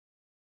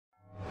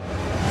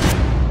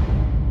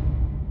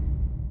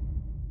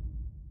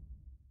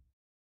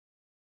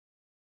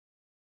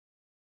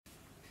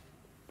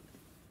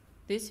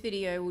This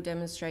video will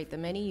demonstrate the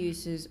many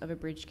uses of a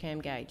bridge cam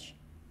gauge.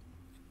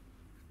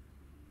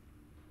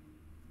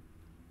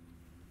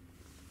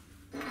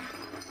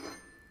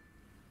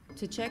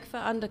 To check for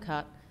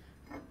undercut,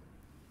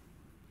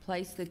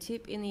 place the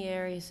tip in the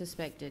area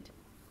suspected.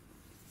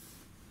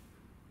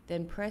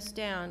 Then press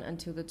down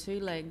until the two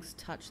legs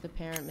touch the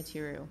parent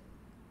material.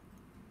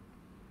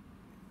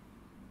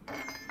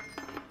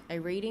 A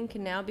reading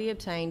can now be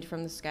obtained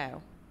from the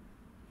scale.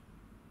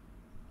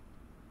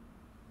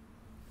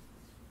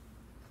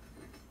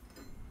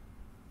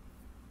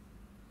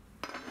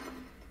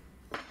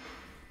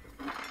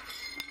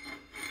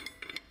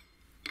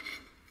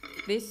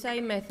 This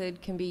same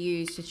method can be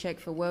used to check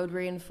for weld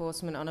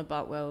reinforcement on a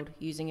butt weld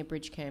using a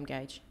bridge cam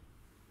gauge.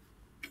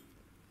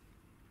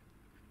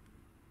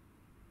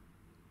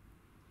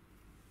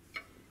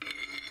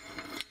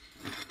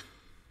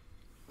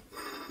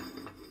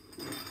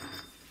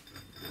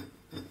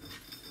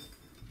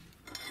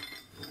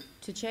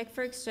 To check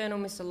for external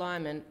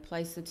misalignment,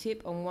 place the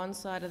tip on one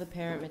side of the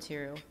parent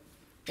material,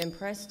 then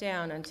press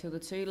down until the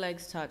two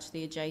legs touch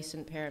the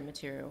adjacent parent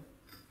material.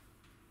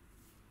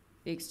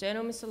 The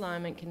external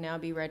misalignment can now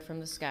be read from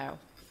the scale.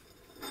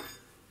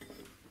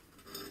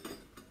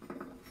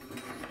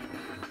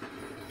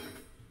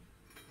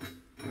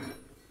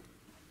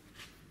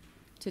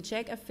 To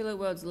check a fillet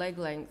weld's leg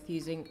length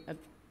using a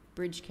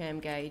bridge cam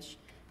gauge,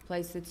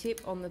 place the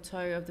tip on the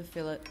toe of the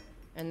fillet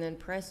and then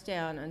press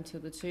down until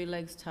the two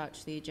legs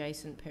touch the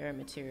adjacent parent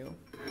material.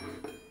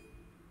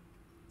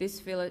 This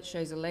fillet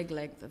shows a leg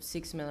length of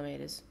 6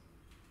 millimeters.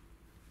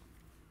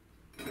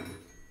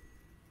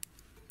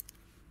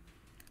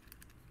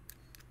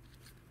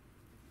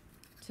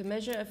 To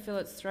measure a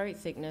fillet's throat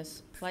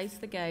thickness, place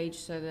the gauge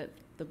so that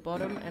the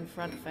bottom and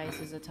front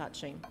faces are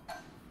touching.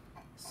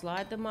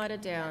 Slide the miter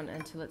down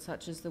until it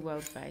touches the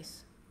weld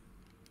face.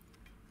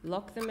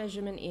 Lock the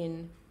measurement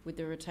in with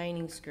the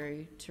retaining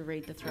screw to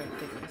read the throat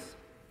thickness.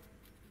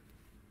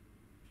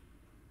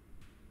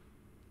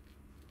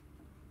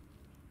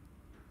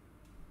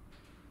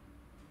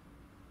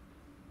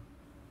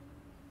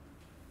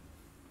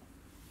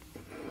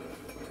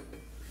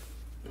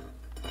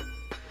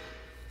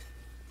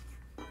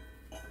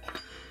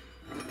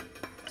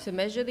 To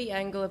measure the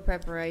angle of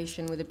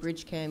preparation with a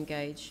bridge cam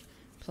gauge,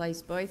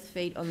 place both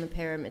feet on the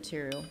parent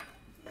material.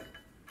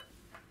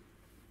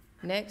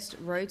 Next,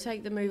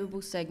 rotate the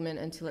movable segment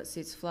until it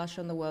sits flush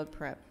on the weld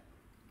prep.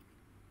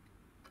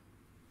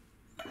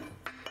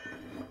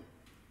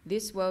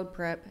 This weld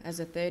prep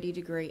has a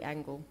 30-degree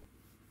angle.